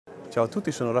Ciao a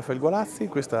tutti, sono Raphael Gualazzi,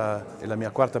 questa è la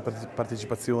mia quarta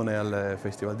partecipazione al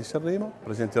Festival di Sanremo.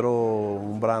 Presenterò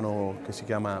un brano che si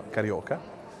chiama Carioca,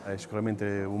 è sicuramente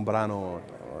un brano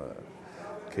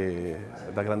che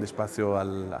dà grande spazio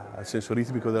al senso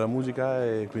ritmico della musica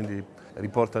e quindi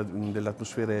riporta delle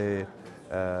atmosfere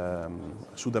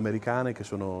sudamericane che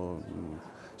sono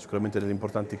sicuramente delle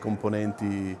importanti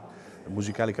componenti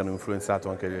musicali che hanno influenzato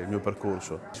anche il mio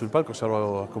percorso. Sul palco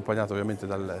sarò accompagnato ovviamente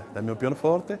dal mio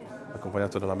pianoforte,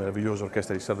 accompagnato dalla meravigliosa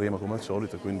orchestra di Sanremo come al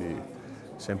solito, quindi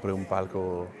sempre un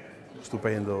palco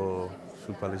stupendo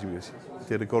sul quale esibirsi.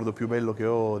 Il ricordo più bello che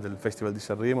ho del Festival di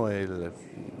Sanremo è il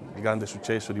grande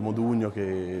successo di Modugno,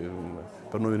 che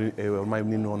per noi è ormai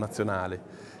un inno nazionale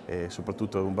e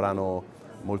soprattutto è un brano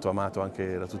molto amato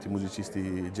anche da tutti i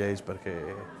musicisti jazz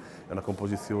perché è una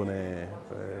composizione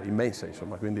immensa,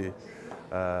 insomma, quindi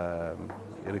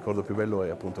il ricordo più bello è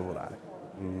appunto volare.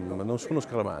 Non sono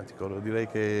scaramantico, direi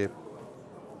che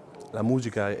la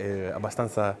musica è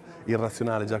abbastanza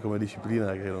irrazionale già come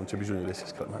disciplina che non c'è bisogno di essere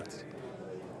scaramantici.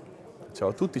 Ciao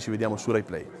a tutti, ci vediamo su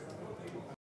RaiPlay.